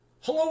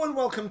Hello and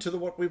welcome to the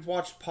What We've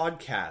Watched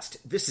podcast.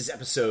 This is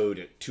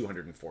episode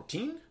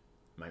 214.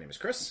 My name is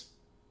Chris.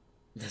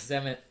 This is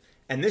Emmett.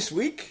 And this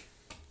week,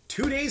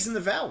 2 Days in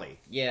the Valley.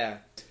 Yeah.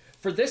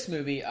 For this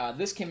movie,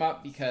 this came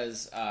up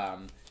because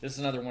this is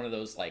another one of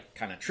those like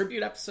kind of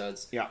tribute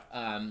episodes. Yeah.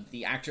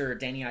 The actor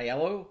Danny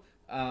Aiello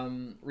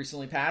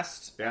recently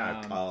passed.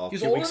 Yeah, he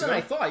was older than I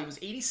thought. He was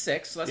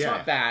 86, so that's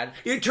not bad.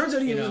 It turns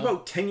out he was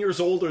about 10 years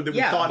older than we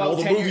thought in all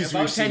the movies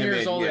we've seen him in. About 10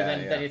 years older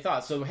than he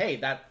thought. So, hey,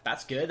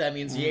 that's good. That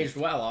means he aged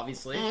well,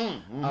 obviously.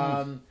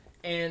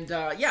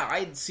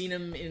 I'd seen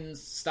him in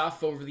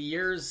stuff over the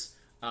years.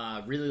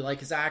 Really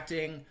like his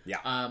acting.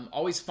 Yeah.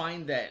 Always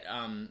find that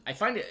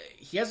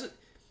he had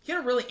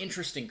a really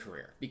interesting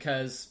career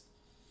because,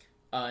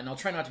 and I'll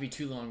try not to be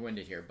too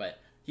long-winded here, but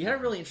he had a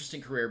really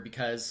interesting career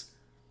because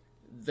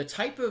the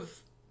type of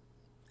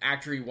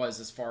actor he was,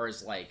 as far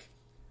as like,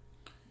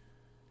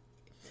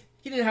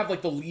 he didn't have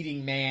like the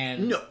leading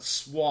man,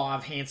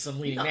 suave, handsome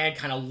leading man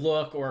kind of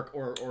look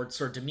or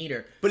sort of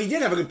demeanor, but he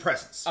did have a good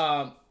presence,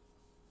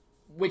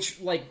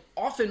 which like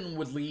often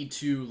would lead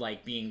to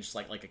like being just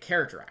like a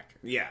character actor.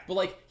 Yeah, but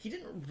like he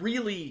didn't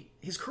really.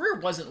 His career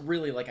wasn't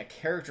really like a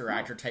character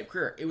actor type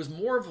career. It was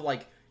more of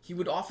like he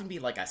would often be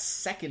like a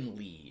second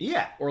lead,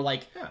 or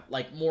like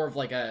more of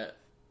like a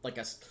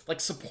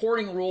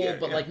supporting role,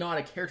 but like not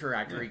a character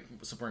actor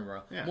supporting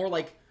role. Yeah. More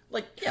like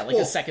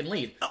a second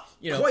lead.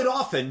 Quite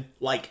often,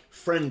 like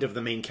friend of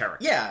the main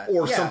character.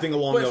 Or something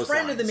along those lines. But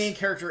friend of the main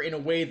character in a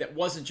way that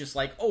wasn't just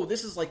like, oh,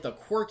 this is like the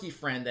quirky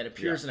friend that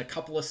appears in a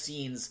couple of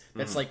scenes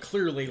that's like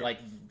clearly like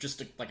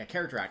just like a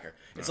character actor.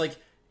 It's like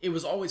it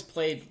was always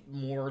played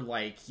more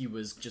like he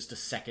was just a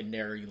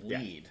secondary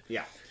lead.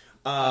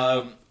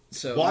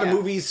 So, a lot of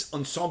movies,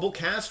 ensemble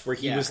cast, where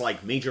he was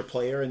like major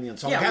player in the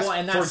ensemble cast. Well,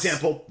 and for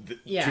example, 2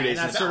 Days and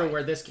that's sort of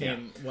where this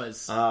came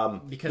was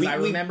because I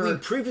remember we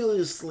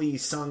previously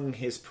sung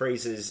his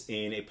praises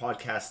in a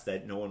podcast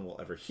that no one will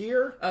ever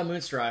hear.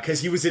 Moonstruck, because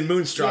he was in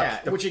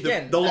Moonstruck, which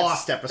again, the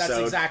lost episode.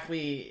 That's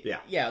exactly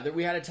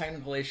we had a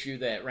technical issue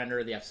that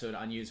rendered the episode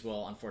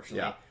unusable, unfortunately.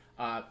 Yeah.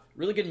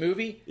 Really good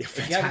movie. If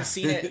you haven't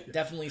seen it,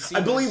 definitely see it.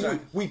 I believe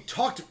we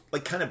talked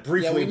like kind of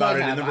briefly about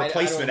it in the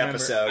replacement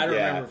episode. I don't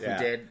remember if we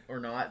did or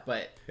not,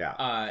 but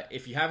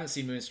if you haven't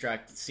seen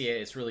Moonstruck, see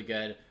it. It's really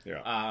good.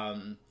 Yeah.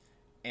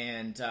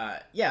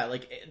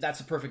 That's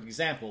a perfect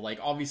example. Like,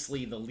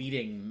 obviously, the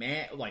leading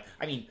man,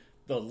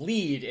 the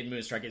lead in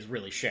Moonstruck is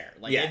really Cher.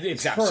 Like,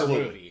 it's her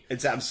movie.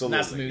 It's absolutely. And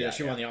that's the movie that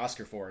she won the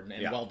Oscar for, and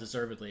well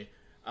deservedly.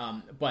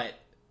 But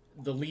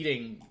the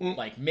leading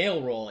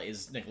male role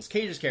is Nicolas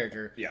Cage's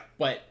character. Yeah.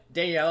 But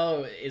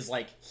Daniel is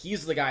like,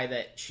 he's the guy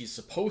that she's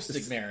supposed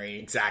to marry.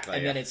 Exactly.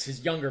 And then it's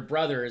his younger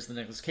brother is the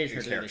Nicolas Cage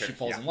character that she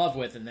falls in love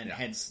with, and then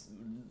hence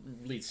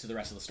leads to the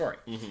rest of the story.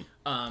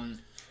 Mm-hmm.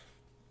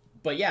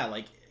 But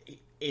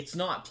it's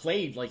not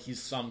played like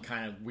he's some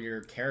kind of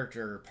weird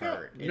character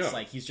part. It's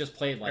like he's just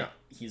played like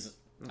he's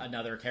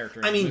another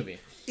character in the movie.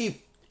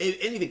 If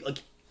anything,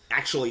 if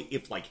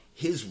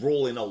his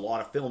role in a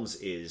lot of films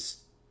is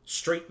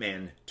straight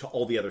man to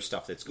all the other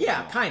stuff that's going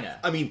on. Yeah, kind of.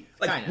 I mean,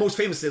 most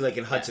famously,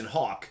 in Hudson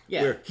Hawk,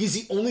 where he's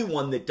the only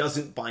one that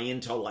doesn't buy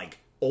into,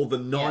 all the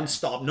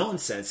non-stop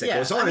nonsense that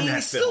goes on in that film.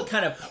 He's still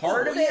kind of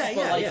part of it,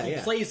 but he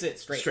plays it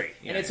straight.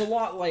 And it's a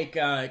lot like,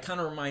 it kind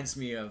of reminds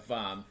me of,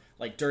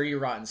 Dirty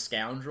Rotten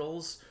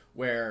Scoundrels,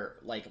 where,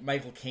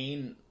 Michael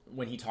Caine,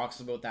 when he talks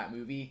about that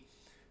movie,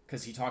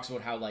 because he talks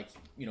about how,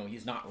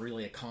 he's not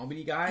really a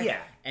comedy guy.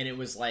 Yeah. And it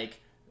was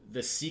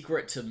the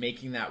secret to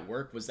making that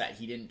work was that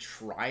he didn't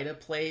try to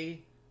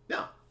play.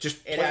 No, just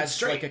it as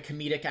straight. A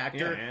comedic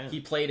actor. Yeah. He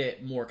played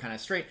it more kind of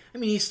straight. I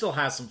mean, he still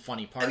has some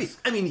funny parts.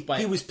 But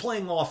he was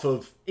playing off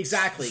of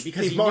because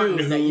Steve he Martin,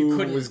 knew that you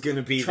couldn't was going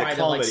to be try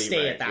the comedy, to stay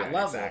right? at that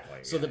level. Exactly.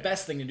 So the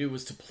best thing to do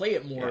was to play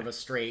it more of a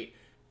straight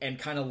and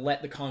kind of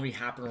let the comedy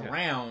happen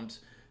around.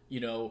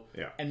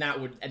 And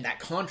that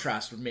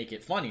contrast would make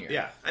it funnier.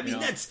 Yeah,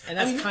 that's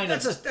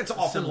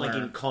often similar.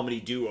 In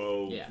comedy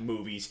duo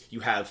movies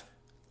you have.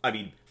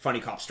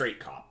 Funny cop, straight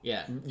cop.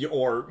 Yeah.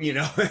 Or,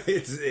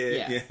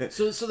 it's...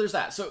 So there's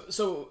that.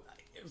 So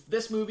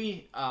this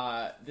movie,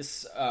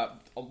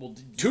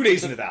 2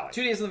 Days in the Valley.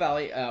 2 Days in the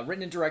Valley,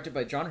 written and directed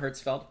by John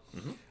Hertzfeld.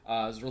 Mm-hmm. It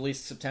was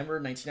released September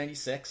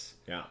 1996.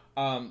 Yeah.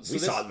 We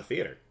saw it in the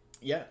theater.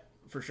 Yeah,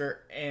 for sure.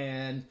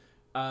 And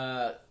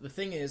the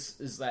thing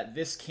is that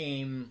this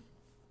came...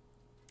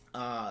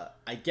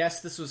 I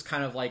guess this was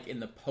kind of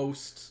in the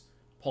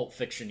post-Pulp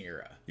Fiction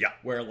era. Yeah.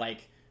 Where,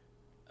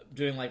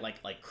 doing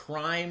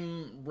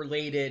crime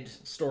related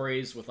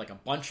stories with a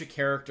bunch of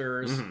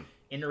characters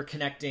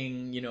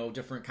interconnecting,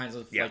 different kinds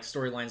of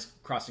storylines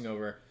crossing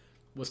over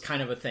was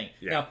kind of a thing.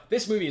 Yeah. Now,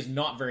 this movie is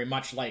not very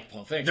much like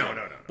Pulp Fiction.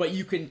 No. But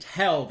you can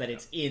tell that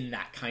it's in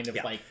that kind of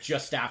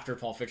just after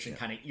Pulp Fiction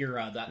kind of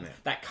era,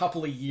 that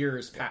couple of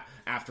years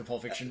after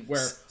Pulp Fiction,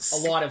 where a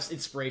lot of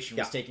inspiration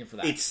was taken for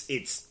that.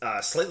 It's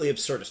slightly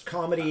absurdist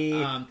comedy.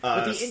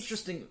 But the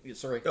interesting...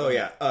 Sorry. Oh,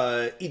 yeah.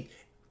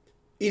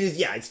 It is,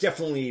 it's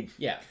definitely...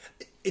 Yeah.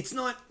 It's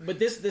not... But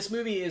this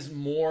movie is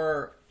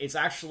more... it's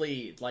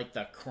actually like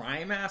the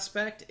crime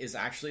aspect is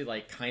actually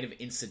like kind of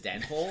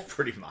incidental,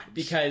 pretty much,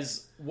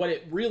 because what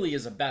it really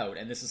is about,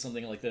 and this is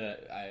something like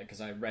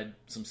because I read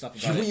some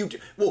stuff about it.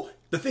 Well,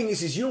 the thing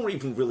is you don't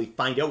even really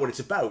find out what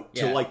it's about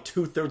till like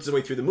 2/3 of the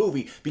way through the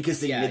movie, because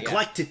they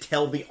neglect to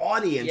tell the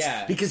audience.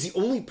 Because the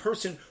only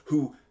person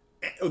who,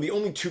 or the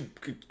only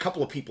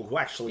couple of people who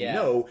actually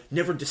know,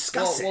 never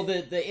discuss it. Well,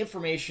 the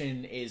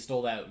information is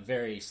doled out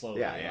very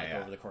slowly,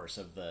 over the course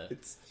of the.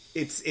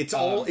 It's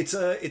insurance,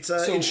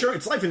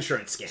 life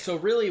insurance scam. So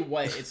really,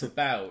 what it's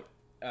about,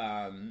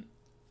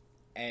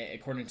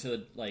 according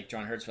to like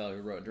John Hertzfeld,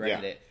 who wrote and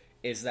directed it,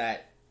 is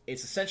that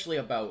it's essentially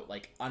about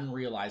like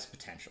unrealized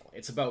potential.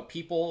 It's about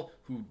people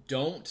who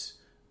don't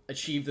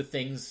achieve the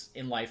things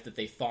in life that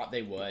they thought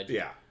they would.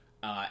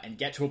 And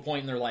get to a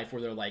point in their life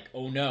where they're like,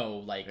 oh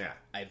no, like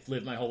I've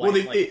lived my whole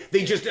life. Well,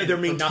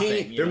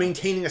 they're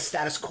maintaining a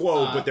status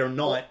quo, but they're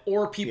not.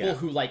 Or people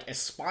who like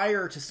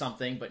aspire to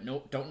something but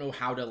don't know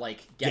how to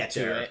like get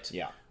to it.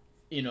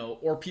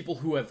 Or people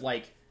who have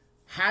like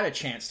had a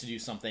chance to do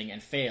something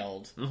and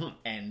failed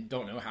and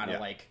don't know how to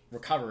like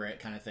recover it,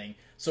 kind of thing.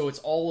 So it's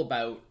all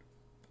about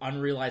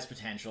unrealized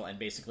potential, and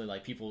basically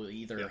like people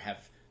either have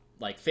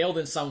like failed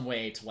in some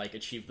way to like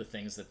achieve the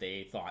things that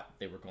they thought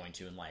they were going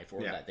to in life,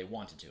 or that they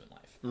wanted to in life.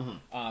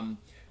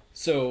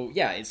 So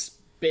it's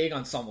big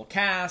ensemble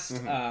cast.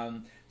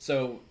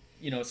 So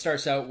it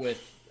starts out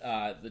with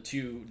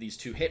these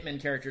two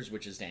hitman characters,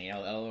 which is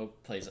Danielle Ello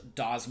plays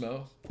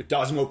Dosmo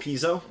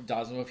Pizzo,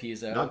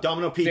 not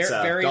Domino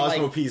Pizza. Very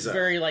Dosmo like, Pizza,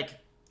 very like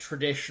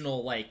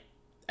traditional like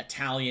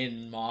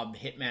Italian mob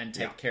hitman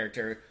type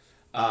character.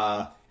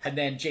 And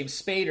then James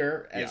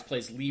Spader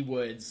plays Lee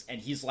Woods,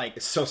 and he's like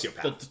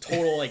sociopath, the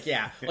total like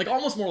like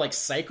almost more like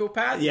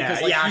psychopath.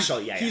 Because, like,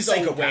 he's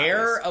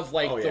aware of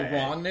like the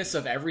wrongness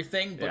of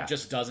everything, but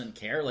just doesn't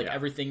care. Like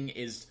everything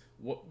is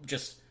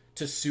just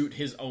to suit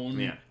his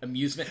own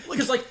amusement.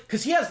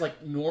 Because he has like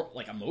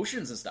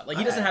emotions and stuff. Like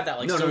he doesn't have that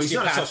like sociopath. He's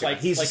not a sociopath. Like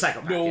he's a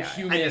psychopath. No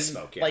human. I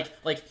misspoke,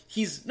 like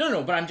he's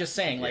no. But I'm just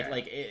saying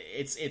like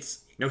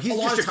it's. No, he's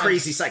just a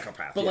crazy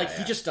psychopath. But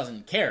he just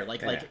doesn't care.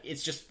 Like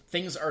it's just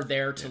things are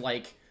there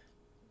to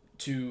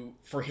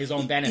for his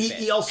own benefit.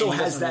 He also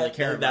has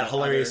that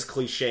hilarious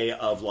cliche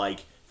of like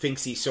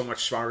thinks he's so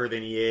much smarter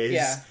than he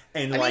is.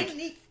 And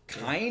he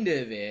kind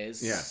of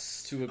is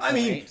to a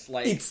point.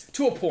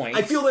 To a point.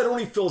 I feel that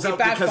only fills out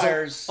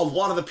because a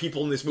lot of the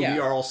people in this movie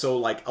are also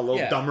like a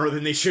little dumber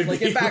than they should be.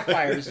 It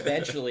backfires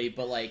eventually,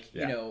 but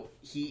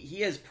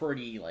he is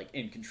pretty like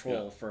in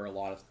control for a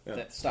lot of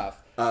that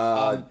stuff.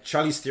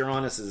 Charlize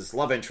Theron is his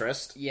love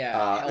interest.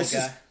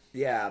 Helga.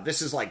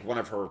 This is like one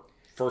of her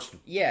first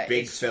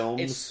big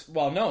films.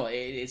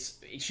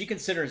 She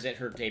considers it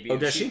her debut. Oh,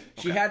 does she?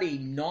 She had a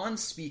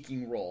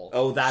non-speaking role.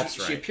 Oh, that's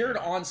right. She appeared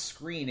on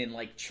screen in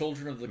like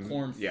Children of the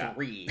Corn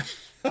 3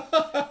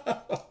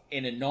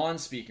 in a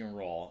non-speaking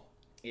role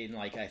in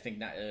like I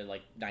think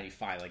like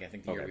 95, like I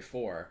think the year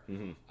before,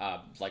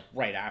 like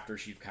right after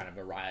she kind of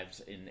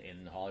arrived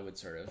in Hollywood,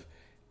 sort of,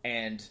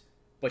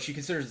 but she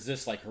considers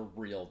this like her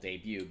real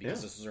debut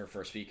because this was her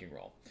first speaking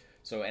role.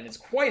 So, and it's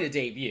quite a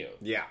debut.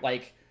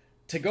 Like,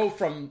 to go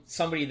from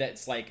somebody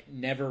that's like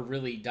never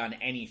really done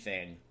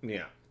anything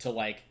to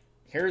like,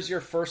 here's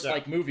your first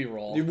like movie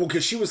role. Well,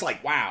 because she was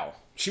like, wow.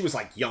 She was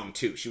like young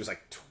too. She was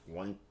like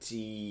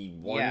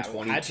 21,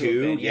 22. Had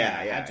to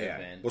have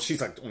been. Well, she's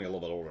like only a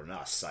little bit older than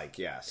us. Like,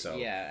 so.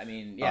 Yeah, I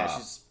mean,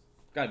 she's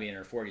got to be in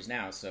her 40s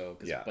now. So,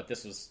 but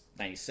this was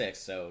 96.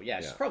 So,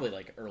 she's probably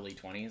like early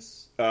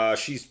 20s.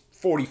 She's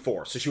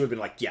 44. So she would have been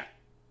like, Yeah.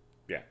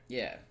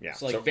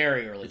 So like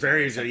very early.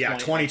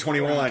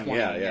 2021.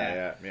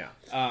 Yeah.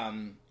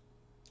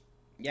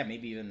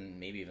 Maybe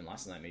even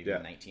less than that. Maybe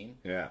even 19.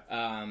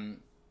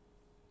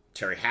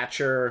 Terry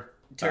Hatcher.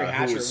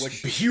 Who was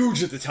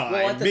huge at the time,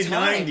 mid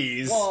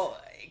 90s. Well,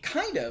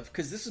 kind of,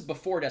 because this is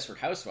before Desperate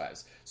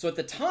Housewives. So at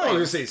the time, I was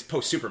gonna say it's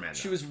post Superman.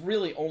 She was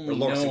really only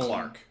Lois known,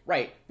 Clark,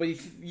 right? But you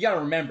got to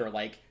remember,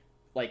 like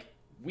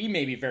we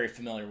may be very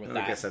familiar with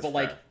that, but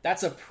like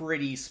that's a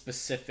pretty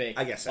specific,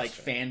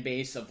 fan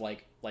base of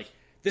like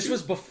this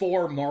was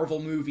before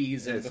Marvel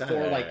movies and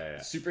before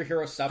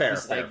superhero stuff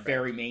was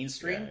very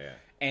mainstream,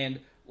 and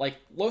like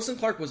Lois and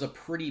Clark was a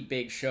pretty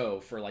big show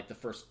for like the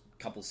first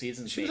couple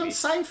seasons. She was on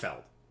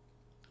Seinfeld.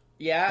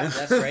 Yeah,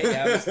 that's right.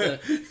 Yeah, it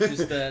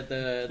was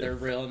they're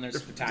real and they're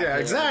spectacular. Yeah,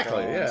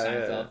 exactly.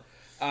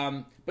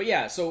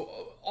 Seinfeld. So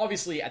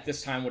obviously at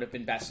this time would have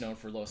been best known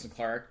for Lois and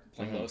Clark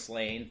playing Lois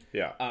Lane.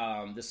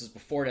 Yeah. This is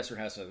before Desperate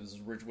Housewives,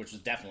 which was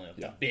definitely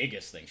the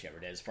biggest thing she ever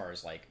did as far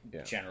as like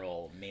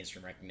general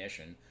mainstream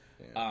recognition.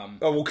 Yeah.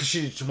 Because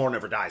she did Tomorrow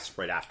Never Dies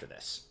right after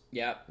this.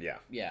 Yeah.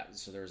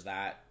 So there's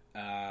that.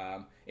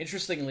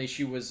 Interestingly,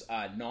 she was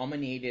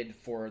nominated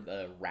for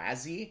the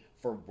Razzie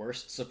for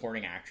Worst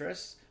Supporting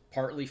Actress.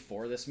 Partly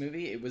for this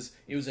movie. It was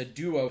a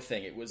duo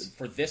thing. It was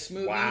for this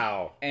movie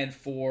and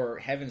for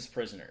Heaven's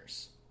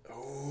Prisoners.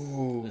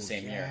 Oh, the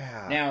same year.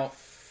 Now,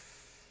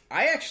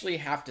 I actually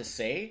have to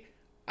say,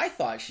 I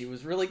thought she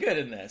was really good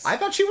in this. I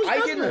thought she was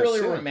good I didn't really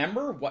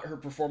remember what her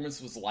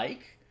performance was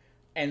like,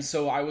 And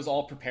so I was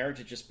all prepared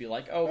to just be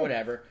like, oh,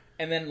 whatever.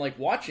 And then, like,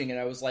 watching it,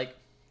 I was like,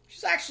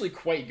 she's actually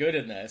quite good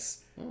in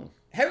this.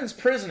 Heaven's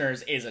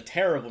Prisoners is a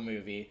terrible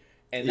movie,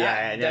 and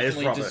that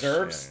definitely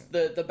deserves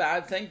the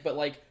bad thing, but,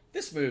 like,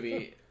 this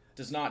movie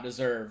does not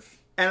deserve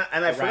and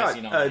I forgot,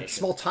 a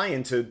small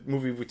tie-in to a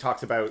movie we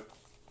talked about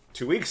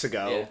 2 weeks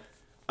ago.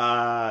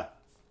 Yeah.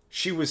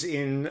 She was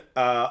in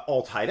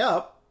All Tied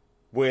Up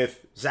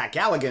with Zach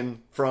Galligan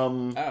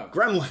from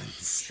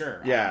Gremlins.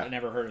 Sure. I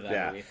never heard of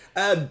that movie.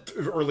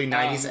 Early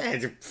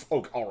 90s.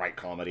 All right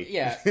comedy.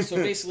 Yeah. So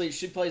basically,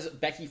 she plays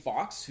Becky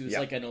Fox, who's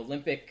like an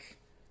Olympic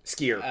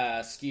skier.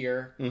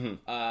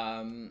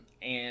 Mm-hmm.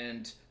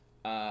 And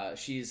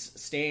she's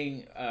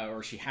staying,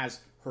 or she has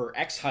her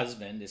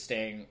ex-husband is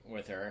staying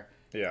with her.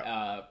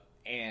 Yeah.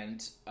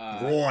 And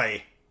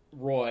Roy.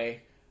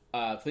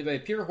 Played by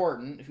Peter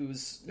Horton,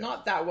 who's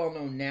not that well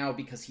known now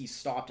because he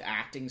stopped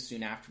acting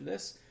soon after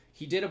this.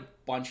 He did a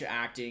bunch of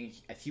acting.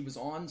 He was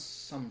on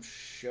some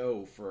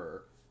show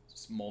for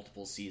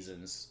multiple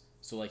seasons.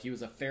 So, like, he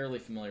was a fairly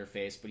familiar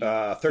face. But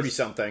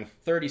 30-something.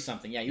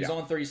 30-something, yeah. He was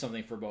on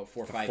 30-something for about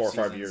 4 or 5 seasons.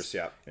 4 or 5 years,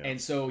 yeah. And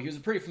so he was a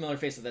pretty familiar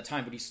face at the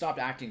time, but he stopped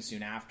acting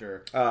soon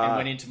after and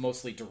went into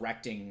mostly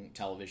directing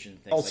television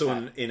things. Also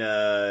like in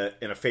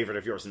a favorite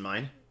of yours and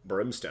mine,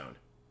 Brimstone.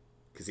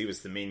 Because he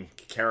was the main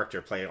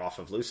character playing off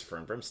of Lucifer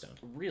in Brimstone.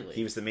 Really?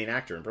 He was the main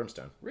actor in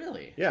Brimstone.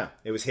 Really? Yeah.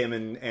 It was him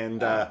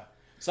and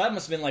so that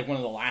must have been, like, one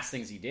of the last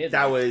things he did.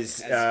 That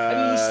was... I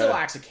mean, he still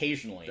acts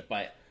occasionally,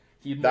 but...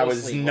 That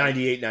was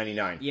 98,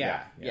 99.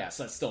 Yeah,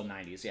 so that's still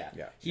 90s,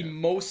 He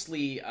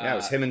mostly... it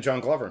was him and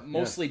John Glover.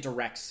 Mostly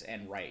directs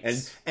and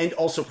writes. And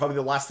also probably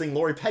the last thing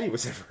Lori Petty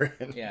was ever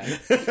in. Yeah.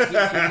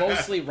 He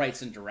mostly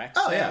writes and directs.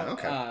 Oh, yeah,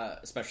 okay.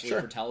 Especially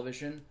for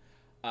television.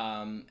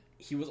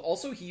 He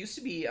used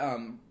to be...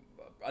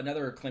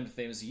 another claim to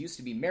fame is he used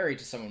to be married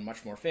to someone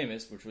much more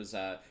famous, which was...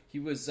 he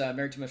was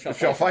married to Michelle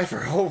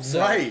Pfeiffer. Oh, so,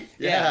 right.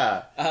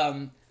 Yeah.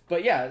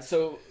 But yeah,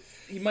 so...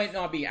 He might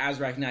not be as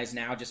recognized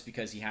now just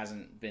because he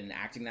hasn't been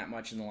acting that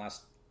much in the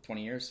last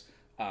 20 years.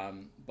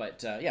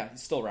 But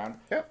he's still around.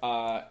 Yep.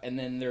 And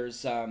then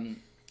there's...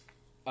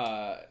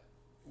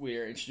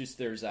 we're introduced...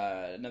 There's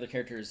another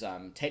character is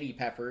Teddy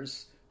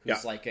Peppers,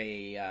 who's like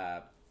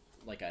a...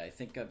 I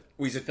think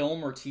he's a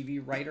film or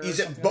TV writer. He's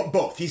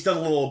both. He's done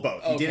a little of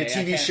both. He did a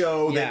TV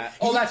show that...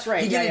 that's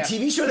right. He did a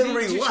TV show that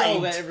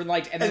everybody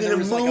liked. And then there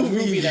was like a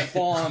movie that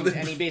bombed,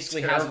 and he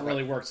basically hasn't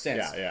really worked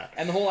since. Yeah.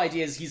 And the whole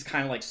idea is he's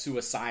kind of like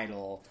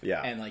suicidal.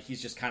 Yeah. And like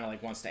he's just kind of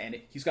like wants to end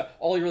it. He's got...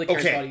 All he really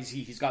cares about is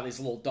he's got this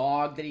little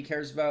dog that he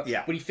cares about.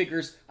 Yeah. But he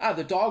figures,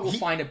 the dog will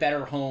find a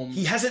better home.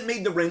 He hasn't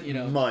made the rent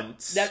in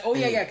months.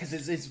 Because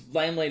his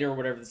landlady or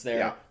whatever that's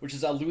there, which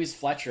is Louise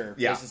Fletcher,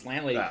 plays his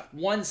landlady.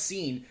 One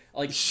scene...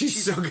 Like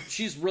she's so good.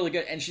 She's really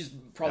good, and she's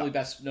probably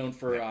best known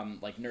for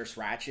like Nurse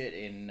Ratched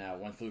in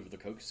One Flew Over the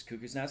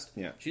Cuckoo's Nest.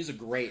 Yeah, she's a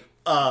great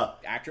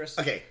actress.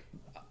 Okay,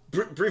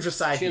 brief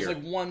aside here. She has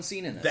like one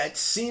scene in this. That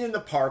scene in the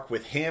park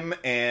with him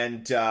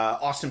and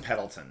Austin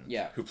Pendleton.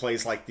 Yeah, who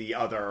plays like the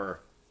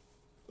other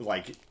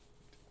like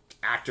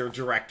actor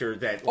director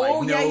that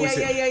like knows.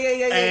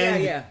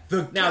 Yeah.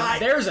 Now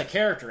there's a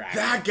character actor.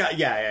 That guy.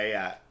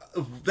 Yeah.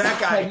 That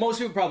guy. Well, most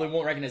people probably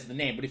won't recognize the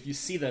name, but if you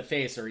see the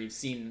face or you've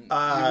seen, you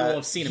will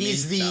have seen him.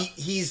 He's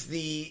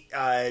the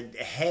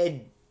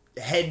head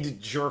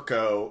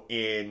jerko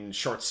in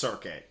Short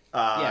Circuit.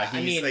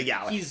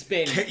 He's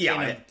been in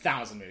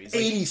 1,000 movies.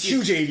 Like, 80s,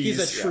 huge 80s.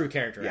 He's a true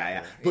character.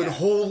 Yeah. But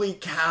holy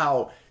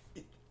cow,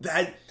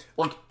 that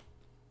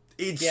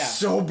it's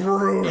so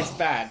brutal. It's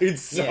bad.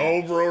 It's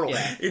so brutal.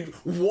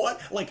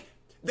 Yeah.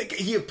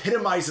 He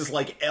epitomizes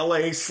like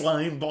L.A.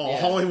 slimeball,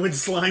 Hollywood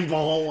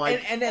slimeball,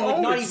 and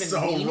then not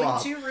even meaning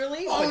to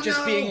really, but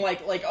just being like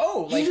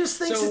he just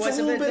thinks it's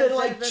a little bit of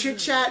like chit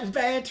chat and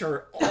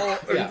banter.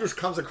 He just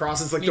comes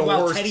across as like the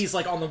worst. Teddy's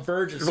like on the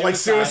verge of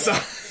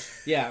suicide.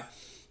 Yeah,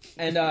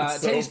 and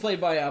Teddy's played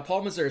by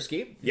Paul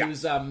Mazursky,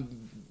 who's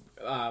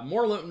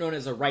more known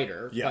as a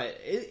writer, but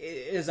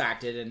is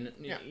acted, and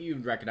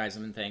you'd recognize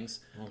him in things.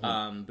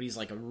 Mm-hmm. But he's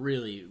like a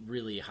really,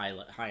 really high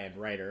end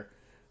writer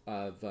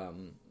of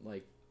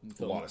like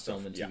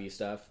film and TV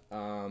stuff.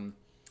 And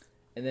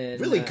then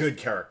really good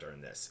character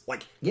in this.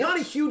 Like not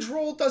a huge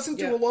role, doesn't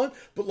do a lot,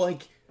 but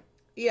like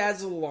he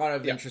adds a lot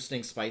of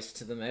interesting spice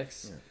to the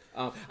mix.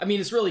 Yeah. I mean,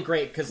 it's really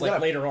great because like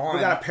later on,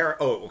 we got a pair.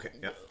 Oh, okay.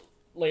 Yeah.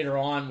 Later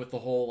on with the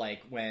whole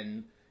like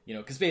when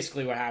because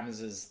basically what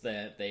happens is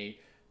that they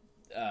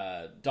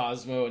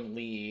Dosmo and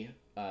Lee,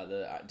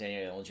 the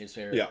Daniel and James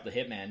Fair, the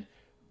hitman,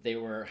 they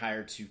were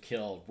hired to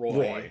kill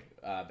Roy.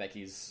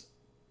 Becky's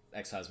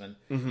ex-husband,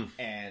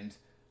 and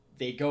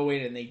they go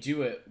in and they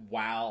do it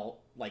while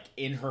like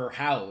in her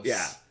house.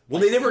 Yeah.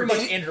 Well, they never in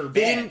her bed.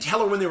 They didn't tell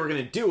her when they were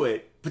going to do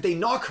it, but they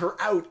knock her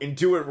out and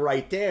do it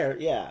right there.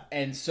 Yeah.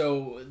 And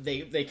so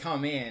they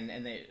come in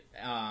and they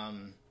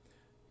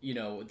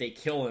they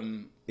kill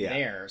him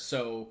there.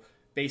 So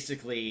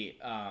basically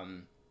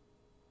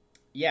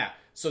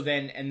so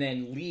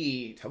then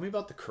Lee... Tell me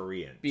about the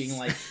Koreans. Being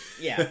like...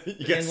 Yeah.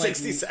 You get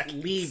 60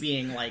 seconds. Lee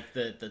being like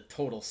the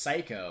total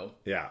psycho.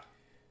 Yeah.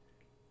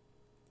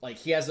 like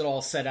he has it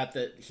all set up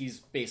that he's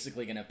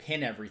basically going to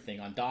pin everything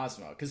on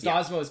Dosmo, because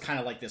Dosmo is kind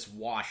of like this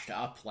washed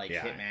up like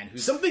hitman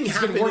who's been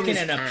working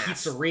in a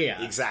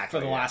pizzeria for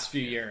the last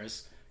few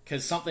years,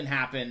 because something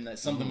happened,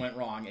 something went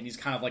wrong, and he's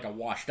kind of like a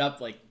washed up,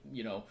 like,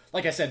 you know,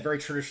 like I said, very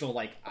traditional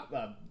like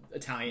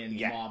Italian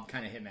mob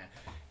kind of hitman,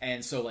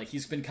 and so like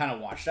he's been kind of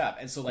washed up,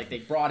 and so like they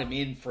brought him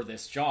in for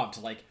this job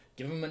to like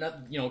give him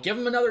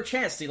another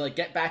chance to like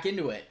get back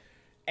into it.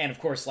 And of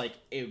course, like,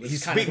 it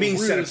was kind of being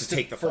set up to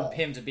take the fall. For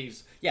him to be,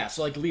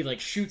 so like Lee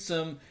like shoots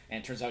him,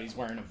 and it turns out he's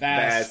wearing a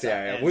vest.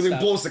 Well, he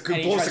blows the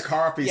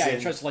car up. He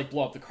tries to like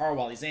blow up the car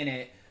while he's in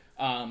it,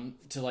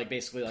 to like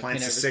basically like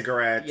plants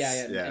cigarettes.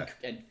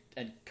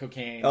 And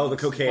cocaine. Oh, the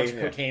cocaine! A bunch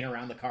of cocaine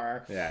around the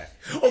car. Yeah.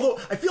 Although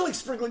I feel like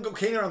sprinkling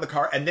cocaine around the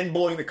car and then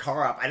blowing the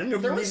car up, I don't know.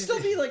 There would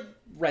still be like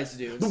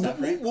residue and stuff,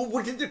 right? Well,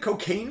 what did the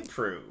cocaine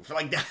prove?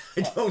 Like,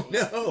 I don't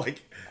know.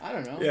 Like, I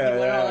don't know. He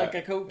went on like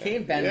a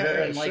cocaine bender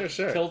and like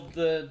killed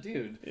the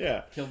dude.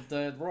 Yeah, killed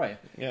the Roy.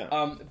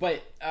 Yeah.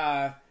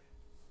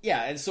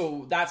 And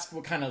so that's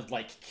what kind of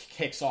like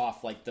kicks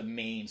off like the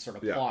main sort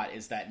of plot,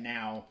 is that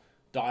now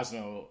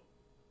Dosmo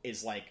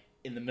is like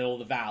in the middle of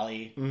the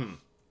valley,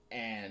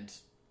 and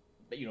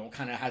you know,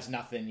 kind of has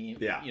nothing.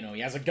 You know,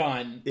 he has a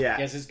gun. Yeah,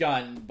 he has his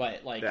gun,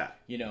 but like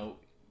you know,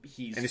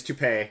 he's and his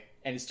toupee.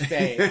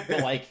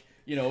 But like,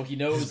 you know, he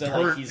knows that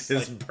like he's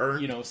like,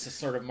 burnt. You know,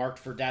 sort of marked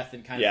for death,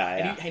 and kind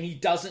of and he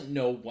doesn't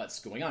know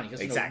what's going on. He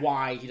doesn't know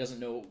why. He doesn't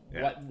know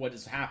what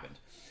has happened.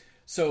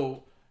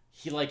 So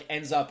he like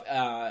ends up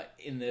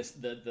in this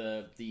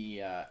the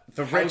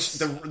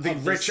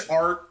rich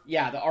art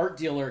the art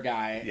dealer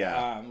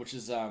guy which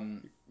is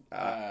Alan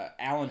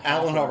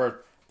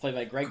Hopper, played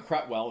by Greg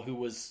Crutwell, who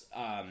was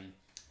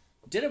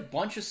did a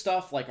bunch of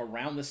stuff like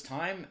around this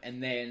time,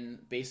 and then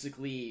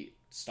basically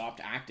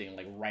stopped acting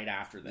like right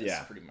after this,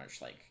 pretty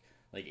much like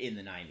in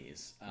the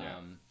 90s.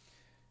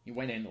 He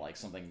went into like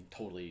something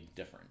totally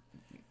different.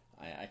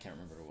 I can't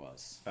remember what it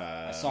was.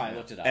 I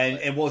looked it up. And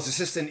his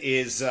assistant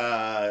is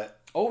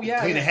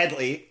Glenn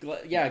Headley.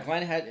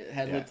 Glenn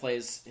Headley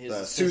plays his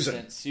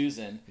assistant,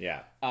 Susan.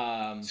 Yeah.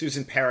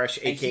 Susan Parrish,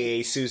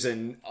 aka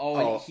Susan.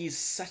 He's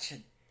such a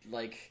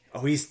like.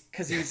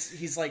 Because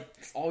he's like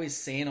always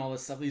saying all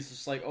this stuff. He's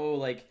just like,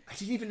 I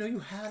didn't even know you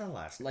had a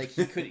last name. Like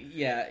he could,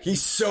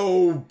 He's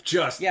so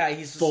just he's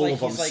just full like,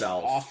 of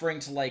himself. Like offering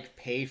to like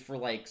pay for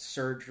like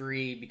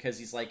surgery, because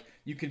he's like,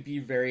 you could be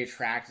very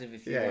attractive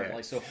if you weren't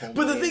like so homely.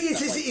 But the thing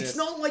is it's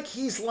not like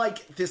he's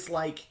like this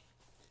like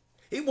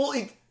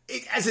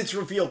as it's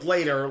revealed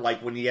later,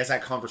 like when he has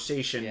that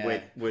conversation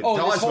with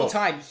Dosmo. This whole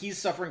time he's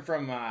suffering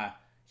from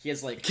he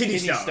has like kidney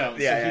stones.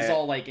 So he's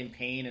all like in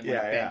pain and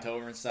like bent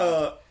over and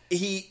stuff.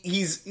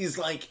 He's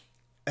like,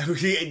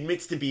 he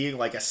admits to being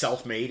like a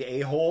self-made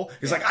a-hole.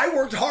 He's like, I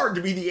worked hard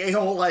to be the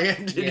a-hole I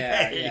am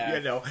today.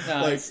 You know,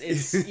 no, like,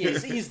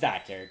 he's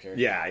that character.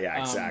 Yeah,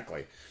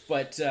 exactly.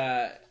 But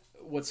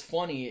what's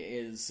funny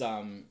is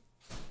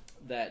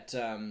that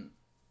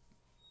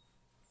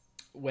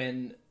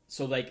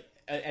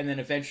and then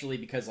eventually,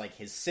 because like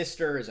his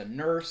sister is a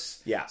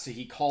nurse, so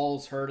he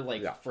calls her to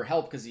like for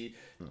help, because he,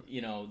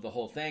 you know, the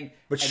whole thing.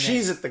 But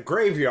she's at the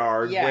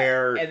graveyard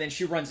where, and then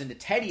she runs into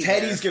Teddy.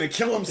 Teddy's gonna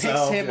kill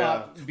himself. Picks him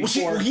up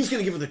before he's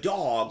gonna give her the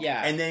dog.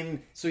 And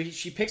then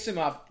she picks him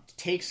up,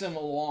 takes him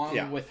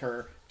along with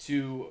her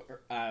to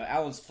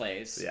Alan's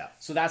place.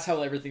 So that's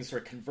how everything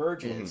sort of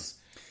converges.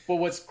 But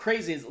what's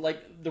crazy is,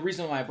 like, the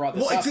reason why I brought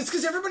this up... it's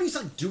because everybody's,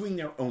 like, doing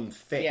their own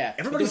thing. Yeah.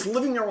 Everybody's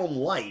living their own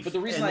life. But the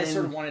reason I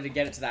sort of wanted to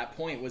get it to that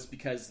point was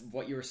because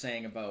what you were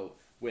saying about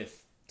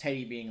with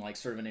Teddy being, like,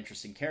 sort of an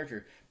interesting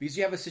character. Because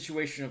you have a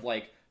situation of,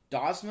 like,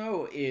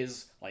 Dosmo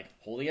is, like,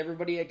 holding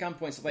everybody at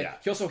gunpoint. So,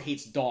 like, he also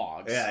hates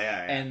dogs.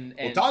 And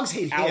dogs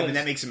hate him, and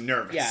that makes him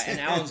nervous. Yeah, and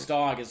Alan's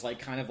dog is, like,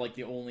 kind of, like,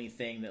 the only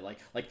thing that, like,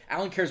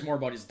 Alan cares more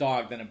about his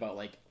dog than about,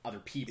 like, other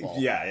people.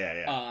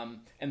 Yeah.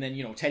 And then,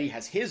 you know, Teddy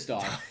has his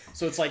dog.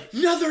 So it's like...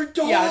 another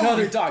dog! Yeah,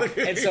 another dog.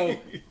 And so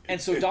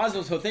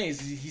Dosmo's whole thing is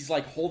he's,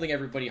 like, holding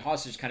everybody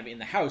hostage kind of in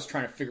the house,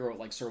 trying to figure out,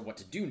 like, sort of what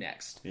to do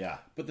next. Yeah.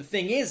 But the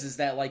thing is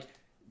that, like,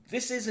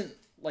 this isn't...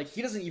 Like,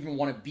 he doesn't even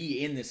want to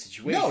be in this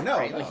situation. No.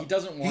 Like, he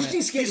doesn't want to...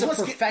 He's a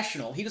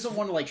professional. He doesn't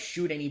want to, like,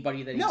 shoot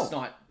anybody that he's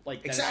not...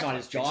 Like, that's not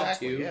his job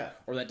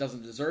or that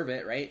doesn't deserve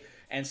it, right?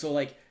 And so,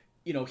 like,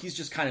 you know, he's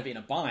just kind of in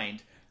a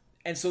bind.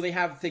 And so they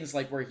have things,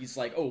 like, where he's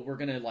like, we're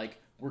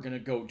gonna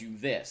go do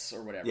this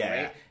or whatever,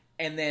 right?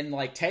 And then,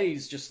 like,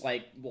 Teddy's just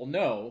like, well,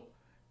 no.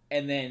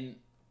 And then...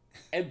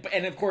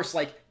 And of course,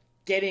 like...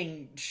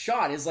 Getting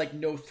shot is like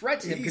no threat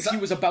to him because he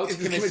was about to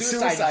commit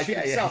suicide and shoot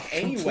himself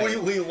anyway.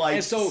 Completely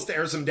like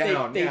stares him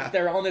down.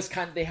 They're on this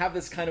kind. They have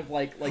this kind of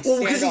like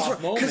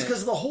standoff moment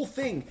because the whole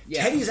thing.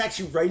 Teddy's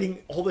actually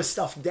writing all this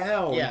stuff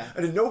down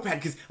in a notepad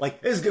because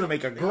like this is gonna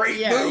make a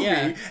great movie.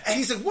 And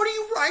he's like, "What are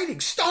you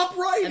writing? Stop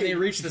writing!" And they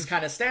reach this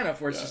kind of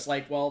standoff where it's just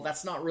like, well,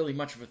 that's not really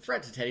much of a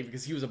threat to Teddy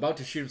because he was about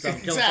to shoot himself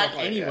and kill himself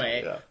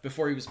anyway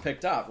before he was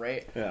picked up,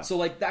 right? So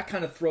like that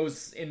kind of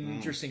throws an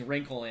interesting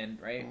wrinkle in,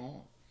 right?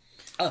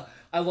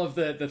 I love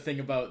the thing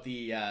about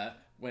the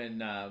when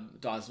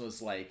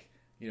Dosmo's like,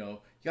 you know,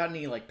 you got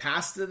any like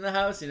pasta in the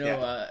house? You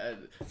know,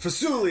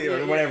 fasuli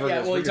or whatever.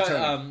 Yeah, well,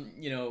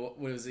 you know,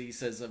 what is it? He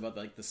says about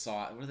like the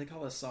sauce. What do they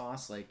call the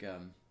sauce? Like,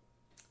 what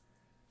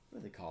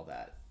do they call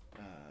that?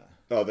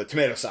 The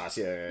tomato sauce.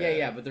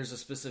 Yeah. But there's a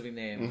specific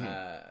name.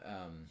 Oh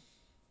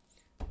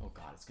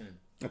God, it's gonna.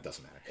 It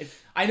doesn't matter.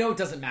 I know it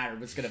doesn't matter,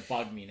 but it's gonna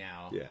bug me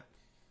now. Yeah.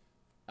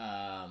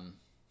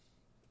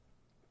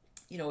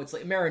 You know, it's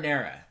like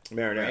marinara,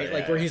 right?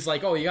 Like where he's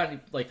like, "Oh, you got any,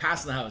 like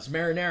pasta in the house,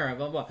 marinara,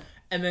 blah blah,"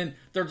 and then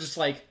they're just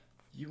like,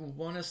 "You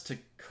want us to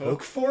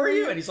cook for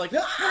you?" And he's like,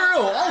 "No,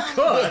 I'll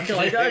cook."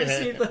 Like I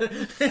just need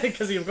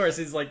because of course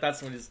he's like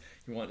that's what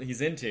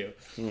he's into.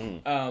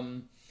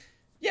 Mm-hmm.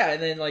 Yeah,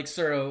 and then like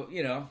sort of,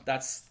 you know,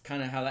 that's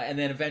kind of how that, and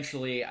then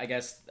eventually, I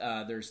guess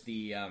there's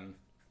the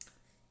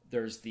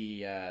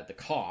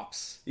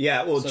cops.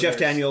 Yeah, well, so Jeff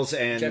Daniels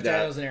and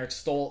Eric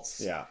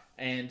Stoltz. Yeah,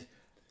 and.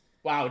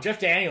 Wow, Jeff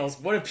Daniels,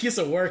 what a piece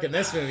of work in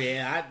this movie.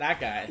 That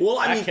guy. Well,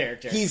 I mean,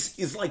 character.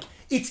 He's like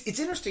it's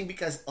interesting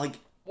because like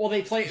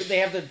they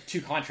have the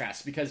two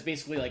contrasts because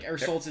basically like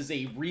Eric Stoltz is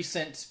a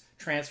recent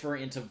transfer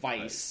into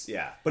Vice.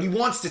 Yeah. But he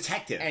wants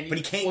detective, but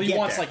he can't he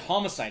wants there. like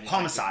homicide.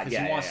 Homicide,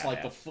 yeah. He wants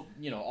the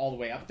all the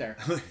way up there.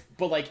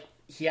 But like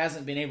he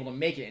hasn't been able to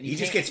make it and he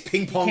just gets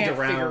ping-ponged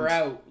around. Figure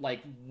out like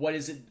what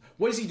is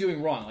he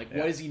doing wrong? Like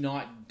what is he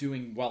not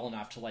doing well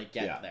enough to like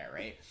get there,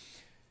 right?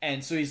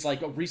 And so he's like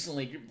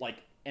recently like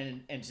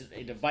and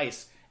a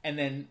device, and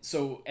then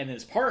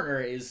his partner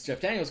is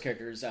Jeff Daniels'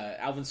 character is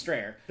Alvin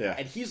Strayer,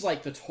 and he's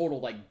like the total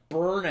like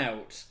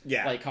burnout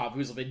like cop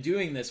who's been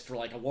doing this for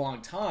like a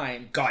long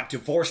time. Got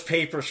divorce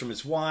papers from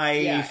his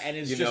wife, and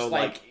it's just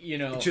like you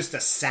know, it's just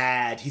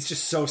he's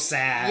just so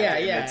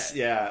sad.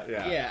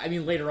 Yeah. I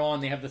mean, later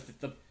on they have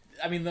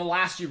the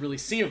last you really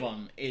see of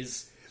him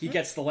is he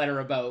gets the letter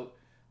about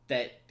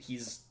that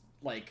he's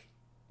like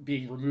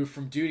being removed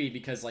from duty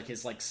because like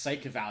his like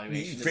psych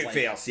evaluation is, like,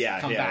 fails.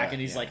 Come back and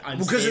he's like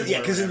unstable.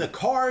 Because in the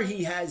car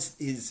he has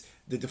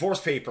the divorce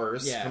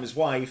papers from his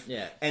wife.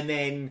 Yeah. And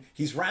then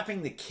he's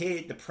wrapping the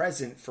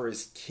present for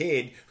his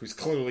kid who's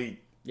clearly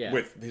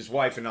with his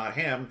wife and not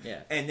him. Yeah.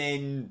 And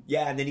then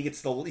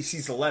he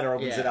sees the letter,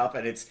 opens it up,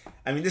 and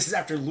this is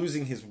after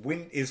losing his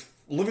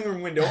living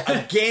room window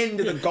again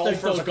to the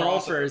golfers.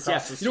 Across the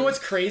street. You know what's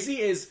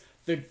crazy is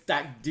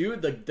that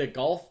dude,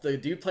 the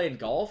dude playing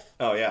golf.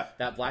 Oh yeah.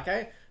 That black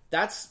guy.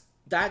 That's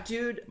that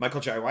dude. Michael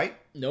Jai White?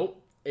 Nope.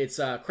 It's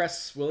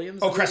Cress Williams.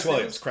 Oh, Cress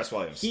Williams.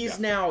 He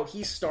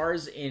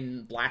stars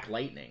in Black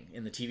Lightning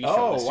in the TV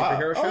show, the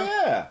superhero show. Oh,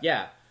 yeah.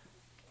 Yeah.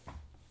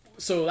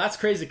 So that's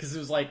crazy because it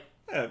was like,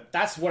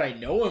 that's what I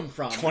know him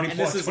from.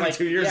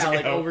 22 years ago.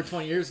 like over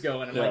 20 years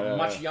ago, and I'm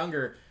much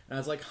younger. And I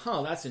was like,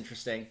 that's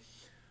interesting.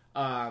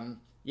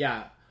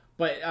 Yeah.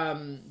 But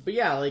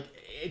yeah, like,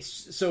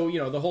 it's, so, you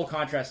know, the whole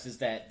contrast is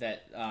that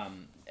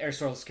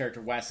Aristotle's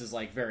character Wes is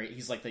like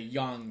he's like the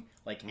young,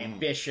 like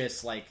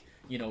ambitious, like,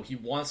 you know, he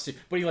wants to,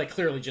 but he like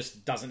clearly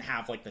just doesn't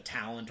have like the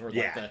talent or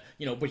like the,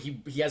 you know, but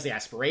he has the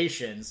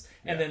aspirations,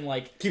 and then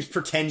like keeps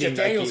pretending. Jeff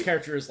Daniels'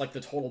 character is like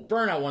the total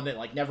burnout one that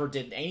like never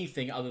did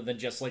anything other than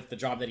just like the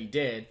job that he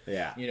did.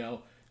 Yeah, you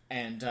know,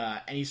 and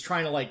he's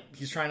trying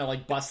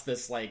to bust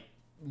this like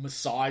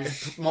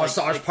massage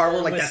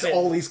parlor, like that's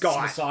all he's got,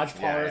 massage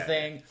parlor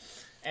thing.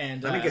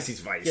 And I guess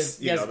he's Vice.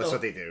 That's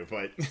what they do.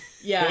 But and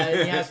he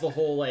has the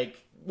whole like.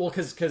 Well,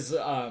 because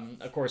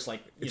of course,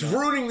 like it's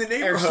ruining the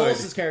neighborhood. Eric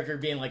Stoltz's character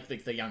being like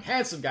the young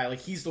handsome guy, like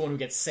he's the one who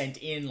gets sent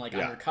in like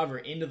undercover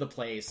into the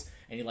place,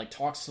 and he like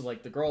talks to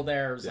like the girl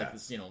there, who's like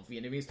this, you know,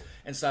 Vietnamese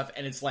and stuff,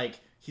 and it's like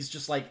he's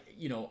just like,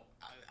 you know,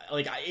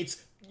 like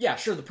it's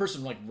sure the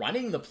person like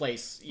running the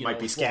place might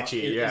be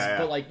sketchy,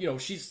 but like, you know,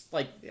 she's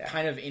like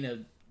kind of in a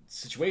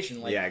situation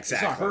like exactly.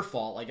 It's not her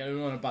fault. Like I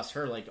don't want to bust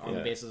her like on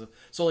the basis of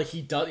so like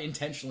he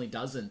intentionally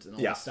doesn't and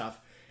all that stuff,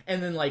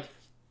 and then like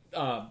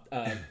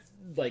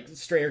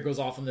Strayer goes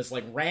off on this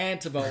like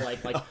rant about like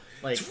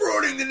it's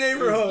ruining the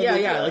neighborhood.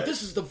 Like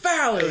this is the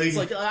valley. It's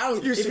like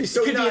it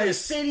could be in the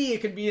city,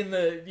 it could be in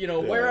the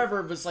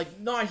wherever, but it's like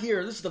not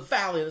here. This is the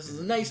valley. This is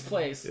a nice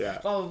place. Yeah.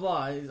 Blah blah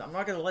blah. I'm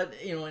not gonna let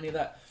any of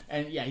that.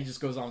 And he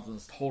just goes on with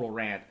this total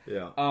rant.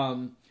 Yeah.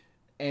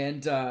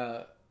 And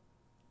of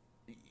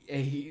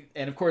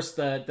course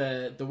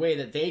the way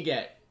that they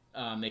get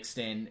mixed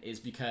in is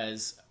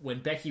because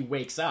when Becky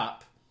wakes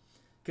up.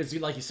 Because,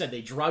 like you said,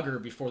 they drug her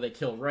before they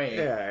kill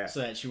Ray, so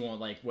that she won't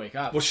like wake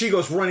up. Well, she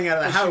goes running out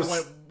of the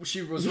house.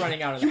 She was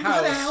running out of the house.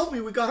 You gotta help me!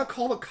 We gotta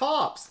call the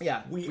cops.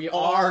 Yeah, we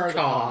are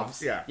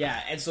cops.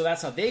 Yeah, and so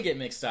that's how they get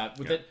mixed up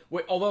with it.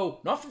 Although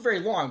not for very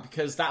long,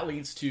 because that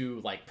leads to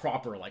like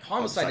proper like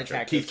homicide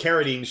detectives. Keith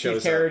Carradine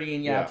shows up. Keith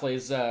Carradine,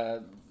 plays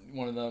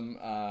one of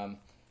them.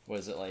 What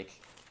is it like?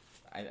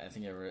 I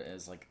think it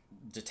is like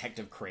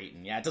Detective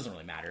Creighton. Yeah, it doesn't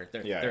really matter.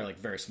 They're like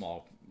very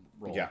small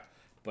role. Yeah,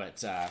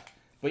 But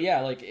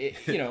yeah,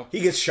 like, you know... he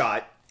gets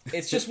shot.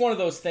 It's just one of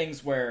those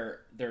things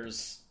where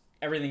there's...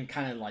 Everything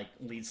kind of, like,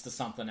 leads to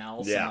something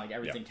else. Yeah. And, like,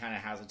 everything kind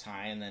of has a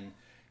tie. And then,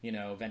 you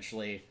know,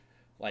 eventually,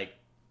 like,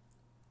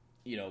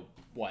 you know,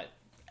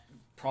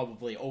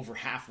 probably over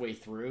halfway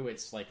through,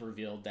 it's, like,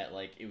 revealed that,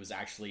 like, it was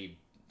actually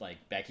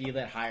Becky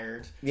that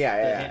hired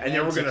and they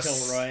were going to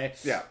kill Roy,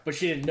 but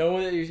she didn't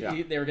know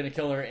that they were going to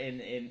kill her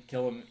and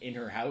kill him in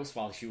her house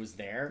while she was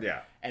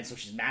there, and so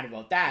she's mad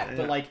about that.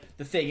 But like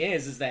the thing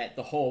is that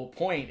the whole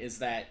point is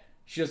that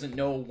she doesn't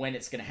know when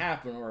it's going to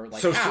happen or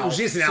like how.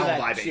 She's an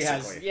alibi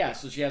basically.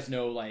 So she has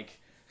no like.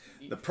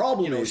 The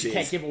problem is she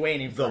can't give away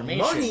any information.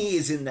 The money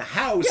is in the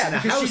house, and the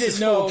house is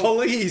full of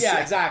police. Yeah,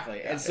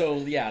 exactly. And so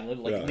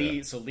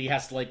Lee, so Lee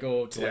has to like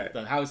go to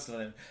the house to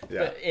them.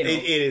 But, it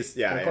is.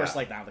 Yeah, of course,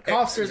 like now the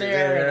cops are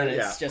there, and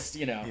it's just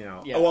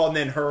Well, and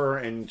then her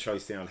and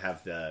Charlize Theron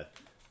have the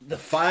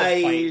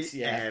fight,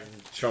 and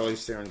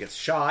Charlize Theron gets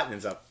shot and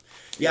ends up.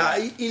 Yeah,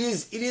 it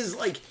is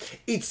like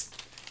it's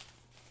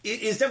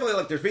definitely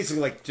like there's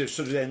basically like there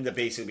sort of end up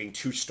basically being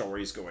two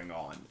stories going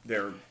on.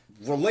 They're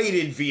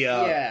related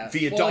via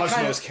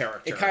Dosmo's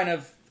character. It kind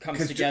of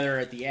comes together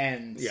at the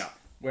end,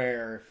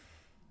 where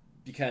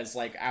because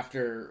like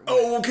after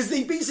because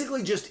they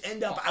basically just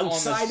end up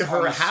outside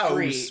her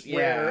house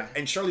where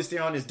and Charlize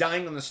Theron is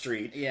dying on the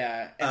street.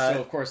 Yeah, and so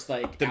of course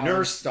like the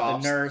nurse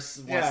stops. The nurse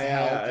wants to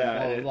help and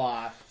blah blah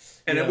blah.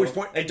 And at which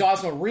point, and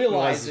Dosmo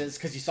realizes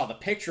because he saw the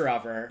picture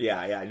of her. He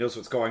knows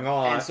what's going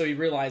on, and so he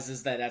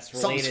realizes that that's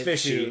related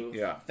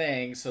to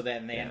things. So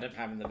then they end up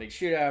having the big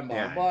shootout, and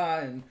blah blah blah,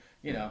 and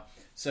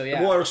So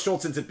well, Eric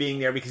Stoltz ends up being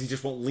there because he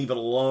just won't leave it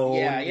alone.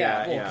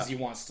 Well, because he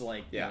wants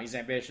to he's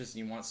ambitious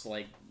and he wants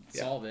to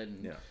solve it.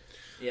 And,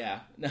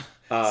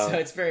 so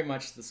it's very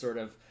much the sort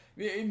of.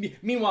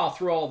 Meanwhile,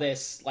 through all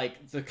this,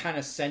 like the kind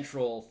of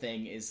central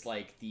thing is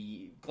like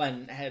the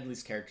Glenn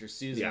Headley's character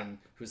Susan,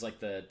 who's like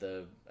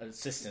the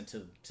assistant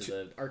to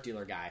the art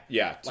dealer guy.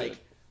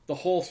 The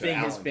whole thing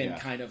has been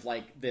kind of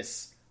like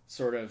this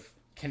sort of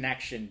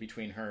connection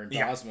between her and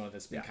Dosmo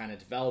that's been kind of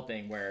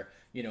developing where.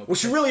 Well,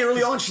 she really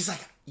early on, she's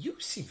like, "You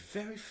seem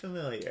very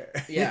familiar."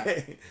 She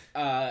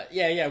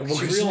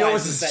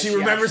knows she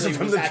remembers him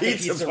from the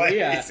pizza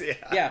place.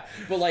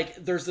 But like,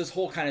 there's this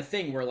whole kind of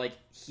thing where like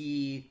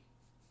he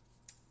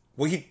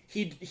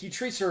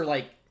treats her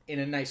like in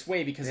a nice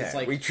way because it's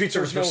like he treats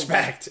her with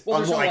respect,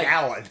 unlike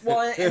Alan.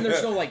 And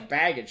there's no like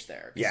baggage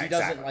there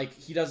because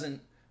he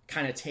doesn't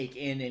kind of take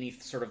in any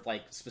sort of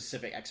like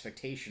specific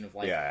expectation of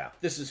like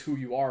this is who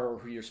you are or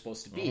who you're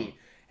supposed to be. Mm-hmm.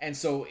 And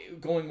so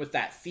going with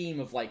that theme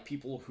of like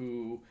people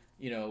who,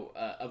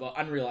 of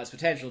unrealized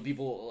potential,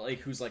 people like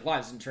whose like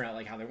lives didn't turn out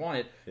like how they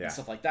wanted and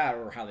stuff like that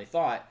or how they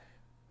thought,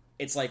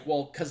 it's like,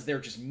 well, because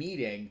they're just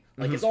meeting,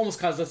 like it's almost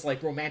cause this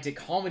like romantic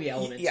comedy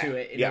element to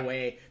it in a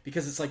way,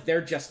 because it's like they're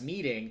just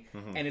meeting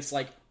and it's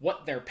like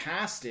what their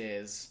past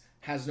is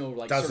has no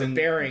like sort of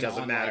bearing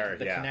on like,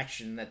 the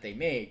connection that they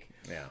make,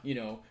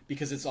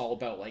 because it's all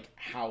about like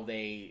how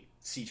they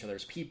see each other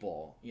as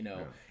people,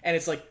 and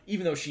it's like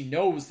even though she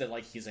knows that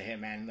like he's a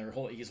hitman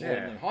and he's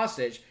holding them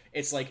hostage,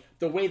 it's like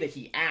the way that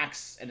he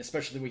acts and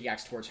especially the way he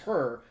acts towards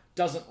her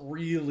doesn't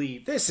really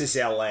this is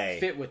LA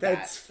fit with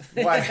that.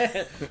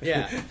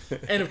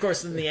 And of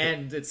course in the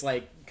end it's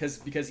like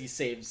because he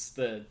saves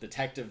the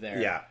detective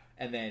there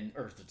and then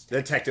or the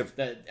detective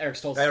Eric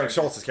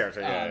Stoltz's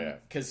character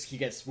because he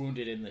gets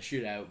wounded in the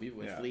shootout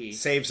with Lee,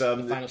 saves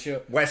him, the final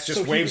shoot. Wes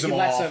just waves him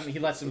off. He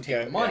lets him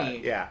take the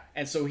money,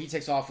 and so he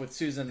takes off with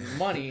Susan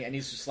money, and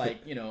he's just like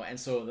and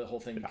so the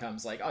whole thing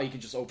becomes like, oh, you can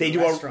just open. They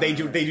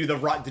do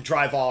the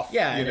drive off.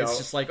 And it's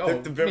just like,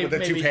 oh, maybe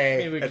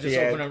we could just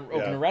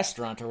open a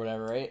restaurant or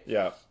whatever, right?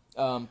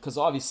 Because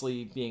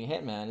obviously being a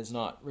hitman is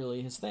not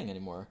really his thing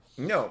anymore.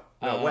 No,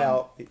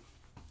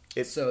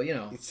 it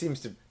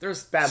seems to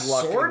there's bad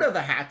luck. Sort of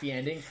a happy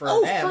ending for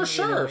them. For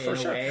sure.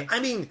 Way.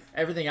 I mean,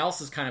 everything else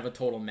is kind of a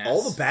total mess.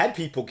 All the bad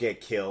people get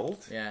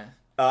killed.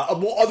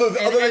 Other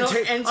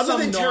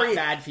than Terry,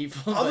 bad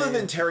people. Other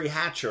than Terry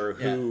Hatcher,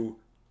 who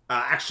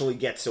actually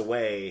gets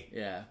away.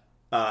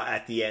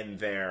 At the end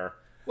there.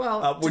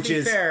 Well, which to be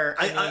is fair,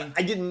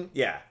 I didn't.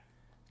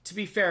 To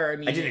be fair, I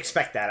mean... I didn't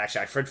expect that,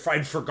 actually.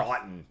 I'd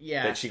forgotten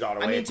that she got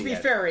away. I mean, to be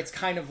fair, it's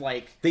kind of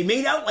like... They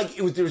made out like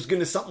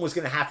something was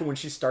going to happen when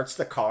she starts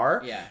the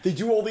car. They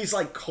do all these,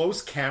 like,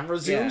 close camera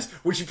zooms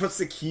when she puts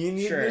the key in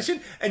the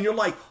ignition, and you're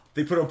like,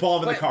 they put a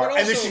bomb in the car,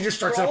 and then she just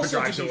starts up and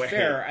drives away. To be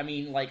fair, I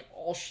mean, like,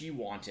 all she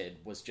wanted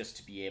was just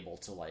to be able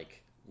to,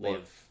 like,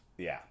 live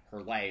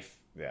her life,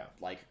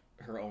 like,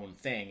 her own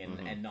thing,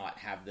 and not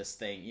have this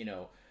thing,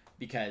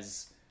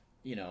 because,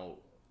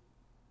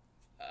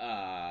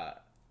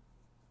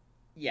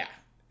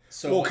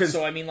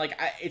 So I mean, like,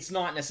 it's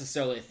not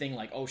necessarily a thing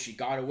like, oh, she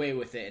got away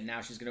with it and now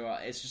she's gonna.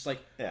 It's just like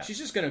she's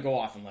just gonna go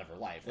off and live her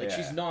life. Like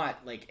she's not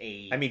like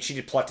a. I mean, she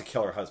did plot to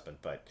kill her husband,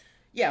 but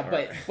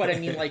but I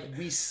mean, like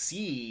we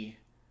see,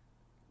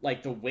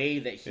 like the way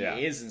that he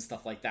is and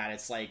stuff like that.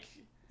 It's like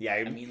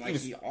I mean, like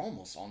he's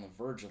almost on the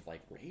verge of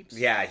like rape.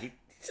 Yeah, he's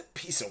a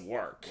piece of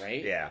work,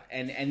 right? Yeah,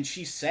 and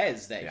she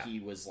says that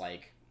he was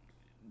like.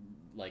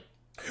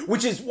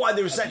 Which is why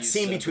there's that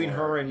scene between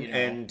her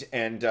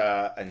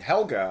and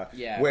Helga,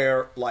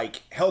 where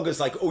like Helga's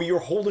like, "Oh, you're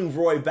holding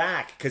Roy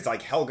back," because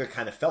like Helga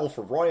kind of fell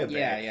for Roy a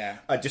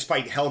bit,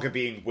 despite Helga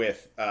being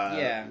with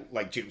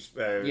like James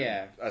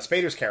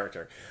Spader's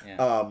character.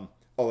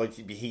 like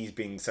he's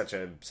being such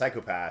a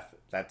psychopath,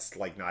 that's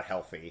like not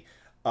healthy.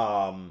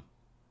 Although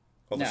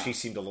she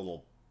seemed a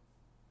little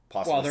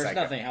possibly. Well, there's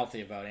nothing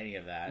healthy about any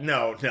of that.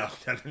 No,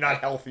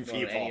 not healthy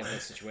people. Any of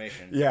this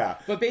situation. Yeah,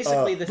 but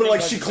basically, but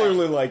like she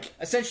clearly like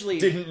essentially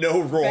didn't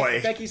know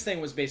Roy. Becky's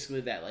thing was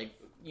basically that like.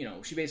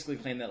 She basically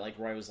claimed that like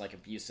Roy was like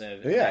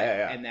abusive.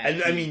 And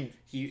that I mean,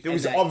 it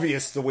was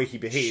obvious the way he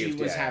behaved.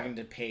 She was having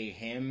to pay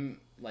him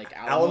like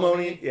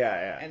alimony,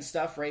 and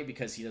stuff, right?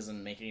 Because he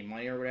doesn't make any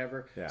money or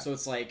whatever. Yeah. So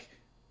it's like,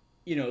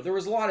 there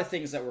was a lot of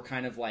things that were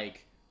kind of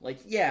like,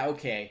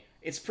 okay,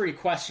 it's pretty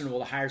questionable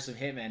to hire some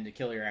hitmen to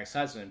kill your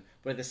ex-husband,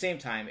 but at the same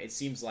time, it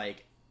seems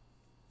like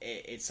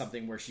it's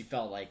something where she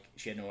felt like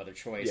she had no other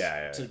choice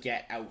to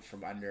get out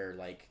from under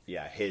like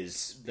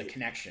the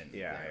connection,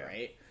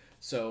 right?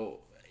 So.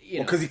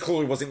 Because he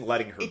clearly wasn't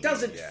letting her. It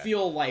doesn't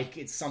feel like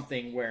it's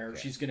something where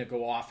she's going to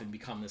go off and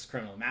become this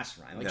criminal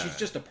mastermind. Like she's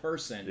just a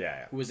person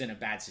who was in a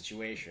bad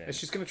situation, and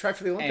she's going to try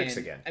for the Olympics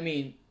again. I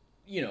mean,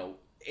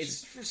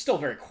 it's still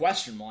very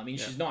questionable. I mean,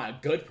 she's not a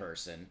good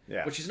person,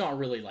 but she's not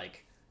really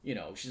like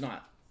she's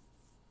not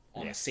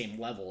on the same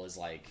level as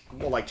like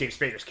like James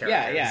Spader's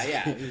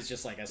character. Who's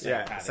just like a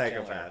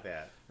psychopath,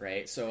 killer,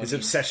 right? So his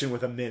obsession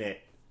with a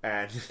minute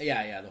and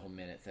the whole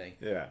minute thing.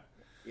 Yeah.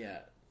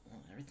 Well,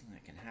 everything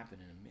that can happen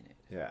in a minute.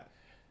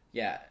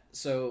 Yeah.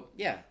 So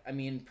I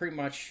mean, pretty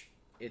much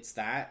it's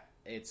that.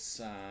 It's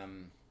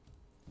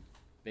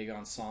big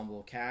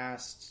ensemble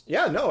cast.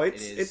 Yeah, no,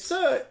 it's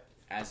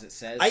as it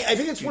says. I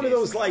think it's one of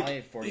those like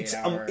it's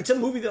a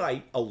movie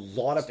that a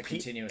lot of people.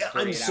 Continuous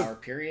 48-hour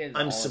period.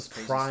 I'm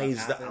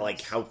surprised that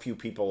like how few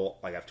people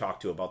like I've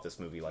talked to about this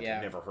movie. Like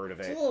I've never heard of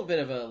it. It's a little bit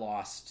of a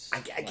lost.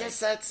 I guess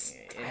that's.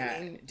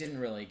 It didn't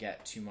really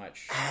get too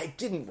much. It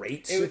didn't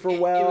rate super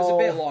well. It was a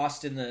bit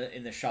lost in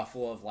the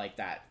shuffle of like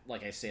that.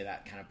 Like I say,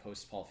 that kind of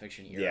post Pulp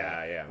Fiction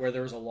era. Where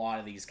there was a lot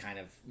of these kind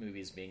of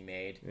movies being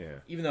made. Yeah.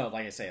 Even though,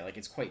 like I say, like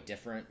it's quite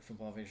different from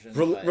Pulp Fiction.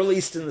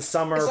 Released in the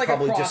summer, like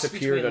probably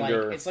disappeared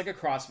under. It's like a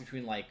cross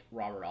between like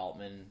Robert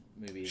Altman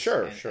movies,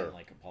 and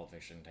like a Pulp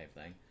Fiction type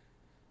thing.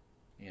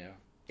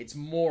 It's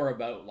more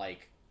about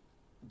like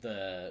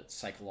the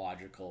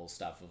psychological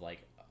stuff of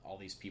like all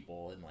these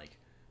people and like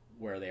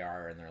where they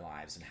are in their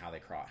lives and how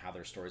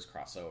their stories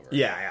cross over.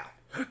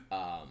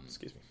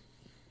 Excuse me.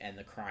 And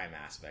the crime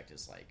aspect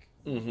is like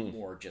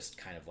more just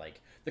kind of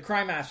like the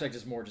crime aspect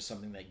is more just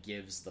something that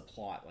gives the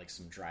plot like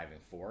some driving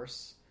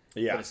force.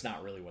 Yeah, but it's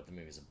not really what the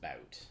movie's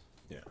about.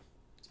 Yeah,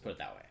 let's put it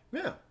that way.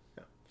 Yeah.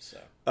 So,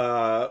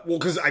 well,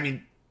 because I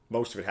mean,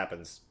 most of it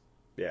happens,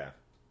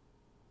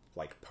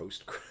 like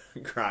post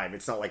crime.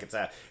 It's not like it's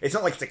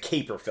a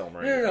caper film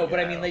or anything. No.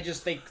 But I mean,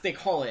 they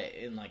call it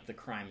in like the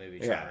crime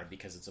movie genre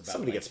because it's about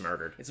somebody gets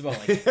murdered. It's about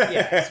like it's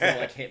about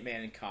like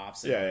hitman and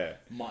cops and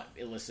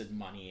illicit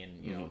money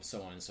and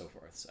so on and so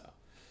forth. So,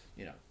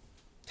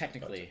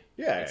 technically,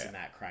 it's in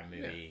that crime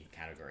movie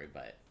category,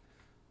 but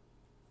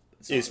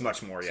it's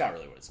much more. It's not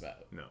really what it's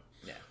about. No.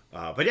 Yeah.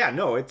 But it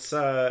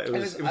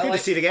was good to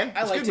see it again.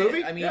 It's a good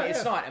movie. I mean,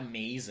 it's not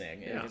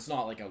amazing. Yeah. It's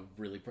not like a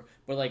really,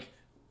 but like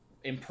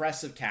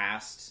impressive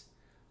cast.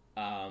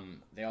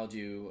 They all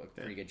do a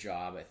pretty good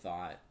job, I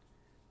thought.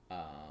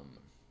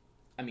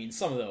 I mean,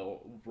 some of the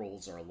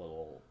roles are a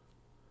little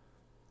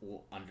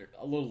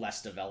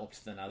less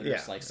developed than others.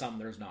 Yeah. Like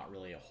there's not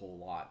really a whole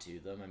lot to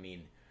them. I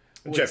mean,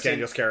 Jeff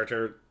Daniels'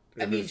 character.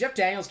 Jeff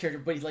Daniels' character,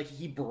 but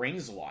he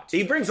brings a lot.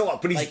 He brings a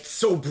lot, but he's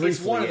so briefly.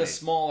 It's one of the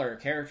smaller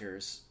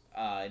characters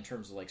in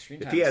terms of like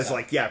screen time. If he has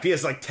if he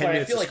has 10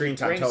 minutes of screen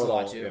time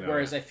total,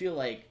 whereas I feel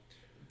like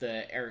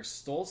the Eric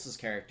Stoltz's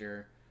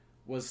character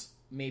was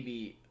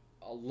maybe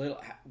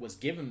was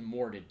given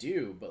more to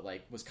do, but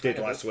like was kind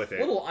of less with it.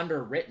 Little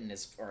underwritten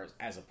as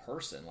a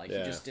person. Like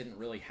he just didn't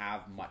really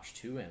have much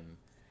to him,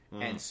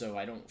 and so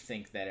I don't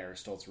think that Eric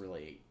Stoltz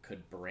really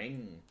could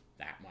bring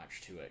that much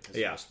to it because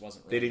there just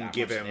wasn't really that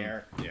much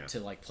there to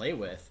like play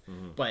with.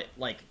 But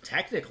like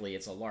technically,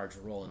 it's a large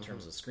role in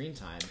terms of screen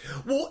time.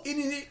 Well,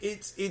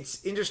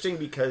 it's interesting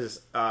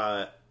because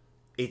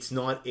it's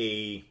not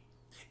a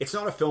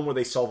film where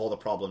they solve all the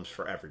problems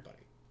for everybody.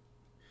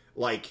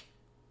 Like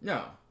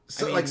no.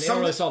 So, they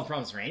don't really solve the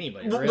problems for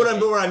anybody. But really,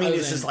 what I mean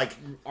is like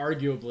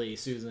arguably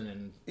Susan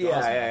and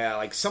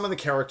like some of the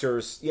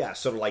characters,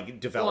 sort of like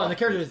develop. Well, and the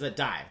characters that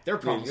die, their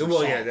problems. Are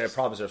solved. Their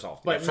problems are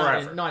solved, but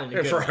forever, not in a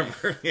good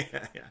forever. way.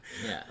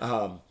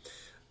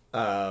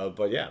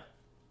 But yeah,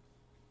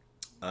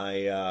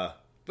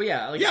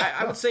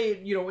 I would say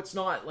it's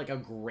not like a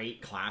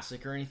great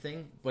classic or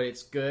anything, but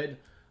it's good.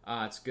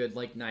 It's good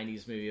like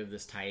 90s movie of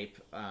this type.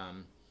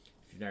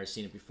 If you've never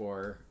seen it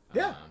before.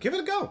 Give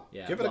it a go.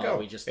 Give it a go.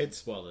 We just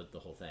spoiled the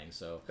whole thing,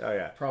 so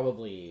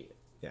probably,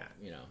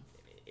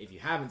 if you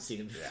haven't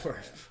seen it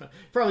before,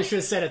 probably should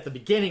have said at the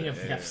beginning of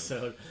the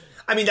episode.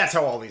 I mean, that's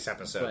how all these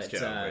episodes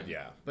go.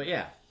 But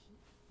yeah.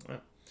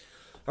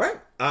 All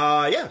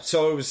right.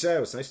 So it was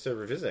nice to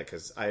revisit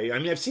because I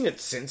mean I've seen it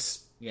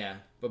since. Yeah,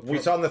 but we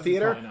saw it in the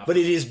theater, but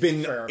it has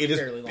been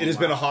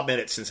been a hot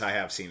minute since I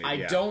have seen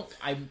it.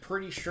 I'm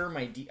pretty sure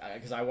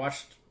because I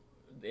watched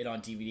it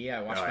on DVD.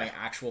 I watched my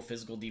actual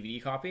physical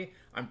DVD copy.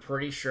 I'm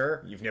pretty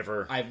sure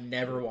I've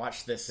never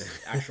watched this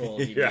actual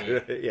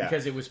DVD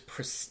because it was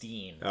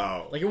pristine.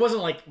 Oh, like it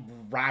wasn't like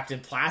wrapped in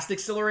plastic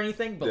still or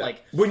anything, but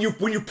like when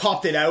you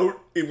popped it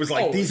out, it was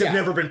like these have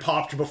never been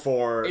popped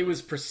before. It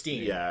was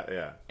pristine.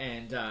 Yeah.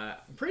 And I'm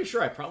pretty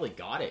sure I probably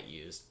got it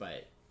used,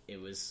 but it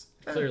was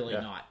clearly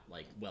not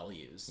like well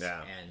used.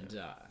 Yeah, and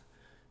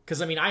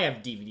because I mean, I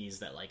have DVDs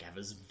that like have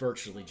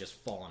virtually just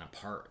fallen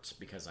apart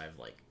because I've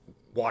like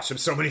watched them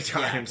so many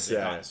times. They've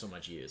gotten so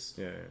much use.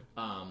 Yeah.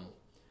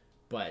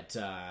 But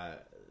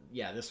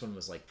this one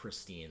was like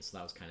pristine, so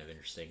that was kind of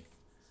interesting.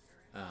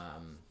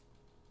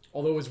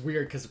 Although it was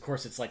weird because of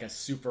course it's like a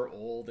super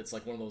old. It's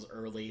like one of those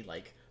early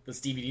like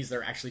those DVDs that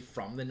are actually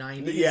from the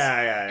 90s.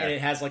 Yeah. And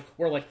it has like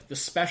where like the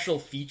special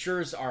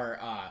features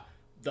are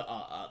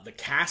the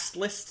cast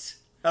list.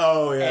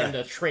 Oh yeah. And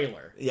the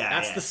trailer. Yeah.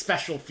 That's the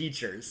special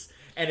features.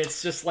 And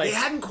it's just like they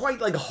hadn't quite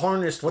like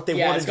harnessed what they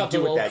wanted to do with that. Yeah, it's got the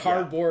little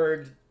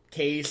cardboard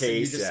case and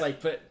you just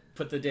like put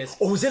the disc.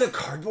 Oh, is it a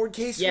cardboard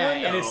case? Yeah,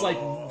 and it's like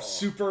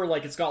super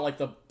like it's got like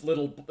the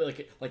little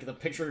like the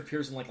picture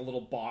appears in like a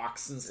little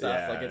box and stuff.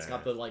 Yeah, like it's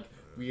got the like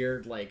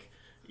weird like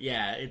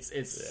it's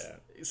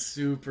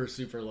super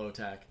super low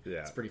tech. Yeah,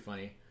 it's pretty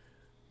funny.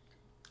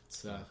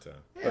 So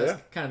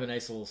it's kind of a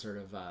nice little sort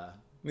of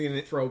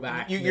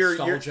throwback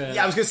nostalgia.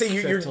 I was gonna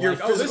say your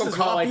physical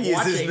copy is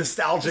as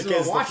nostalgic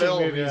as the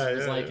film. Movies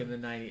was like in the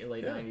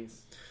late 90s.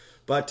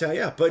 But good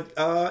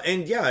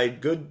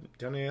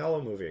Danny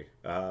Aiello movie.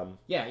 I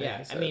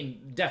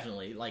mean,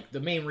 definitely. Like the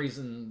main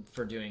reason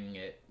for doing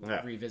it,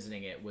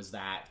 revisiting it, was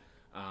that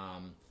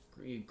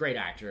great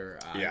actor.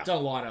 Done a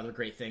lot of other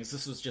great things.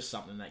 This was just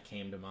something that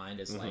came to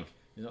mind as like,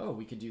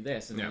 we could do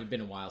this, and it had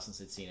been a while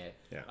since I'd seen it.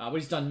 But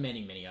he's done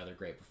many, many other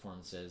great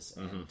performances,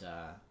 and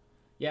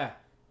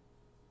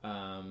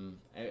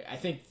I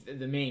think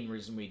the main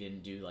reason we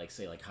didn't do like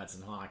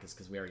Hudson Hawk is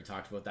because we already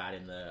talked about that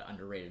in the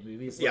underrated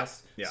movies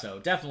list. Yeah. So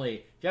definitely,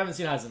 if you haven't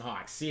seen Hudson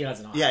Hawk, see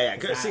Hudson Hawk. Yeah,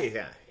 go see it.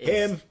 Yeah,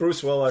 him,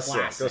 Bruce Willis.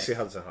 Classic. Yeah, go see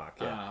Hudson Hawk.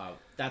 Yeah,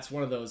 that's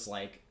one of those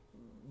like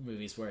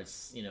movies where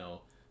it's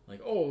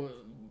like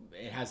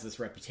it has this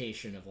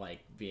reputation of like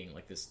being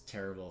like this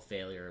terrible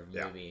failure of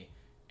movie,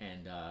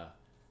 and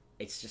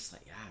it's just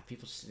like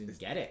people just didn't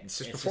get it. It's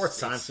just before its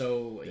time.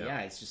 So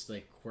it's just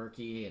like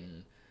quirky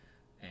and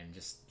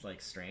just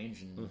like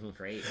strange and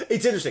great.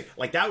 It's interesting.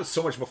 Like that was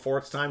so much before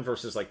its time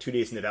versus like 2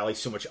 Days in the Valley,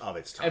 so much of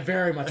its time.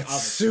 Very much of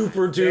its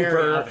super time.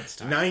 duper Its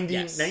time.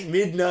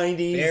 mid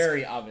 90s.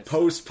 Very of its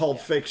post Pulp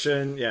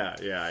Fiction.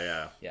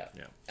 Yeah.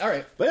 All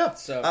right. But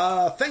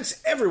so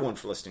thanks everyone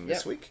for listening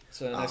this week.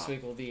 So next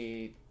week we'll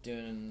be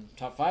doing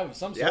top 5 of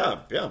some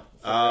sort.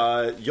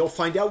 Yeah. You'll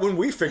find out when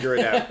we figure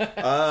it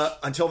out.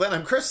 Until then,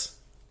 I'm Chris.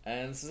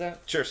 And this is it.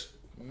 Cheers.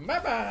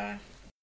 Bye-bye.